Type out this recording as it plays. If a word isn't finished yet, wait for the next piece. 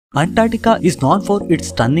Antarctica is known for its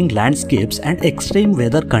stunning landscapes and extreme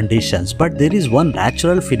weather conditions, but there is one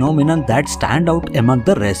natural phenomenon that stands out among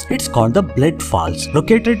the rest. It's called the Blood Falls.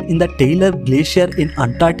 Located in the Taylor Glacier in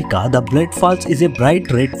Antarctica, the Blood Falls is a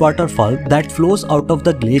bright red waterfall that flows out of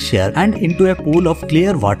the glacier and into a pool of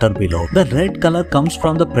clear water below. The red color comes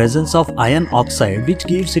from the presence of iron oxide, which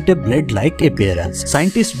gives it a blood-like appearance.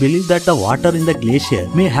 Scientists believe that the water in the glacier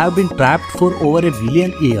may have been trapped for over a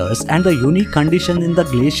billion years, and the unique conditions in the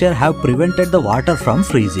glacier have prevented the water from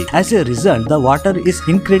freezing. As a result, the water is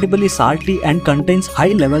incredibly salty and contains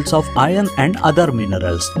high levels of iron and other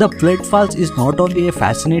minerals. The Blood Falls is not only a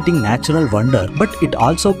fascinating natural wonder, but it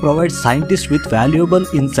also provides scientists with valuable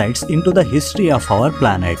insights into the history of our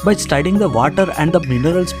planet. By studying the water and the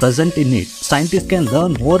minerals present in it, scientists can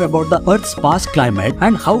learn more about the Earth's past climate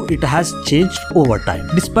and how it has changed over time.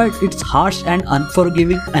 Despite its harsh and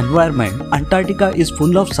unforgiving environment, Antarctica is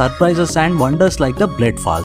full of surprises and wonders like the Blood Falls.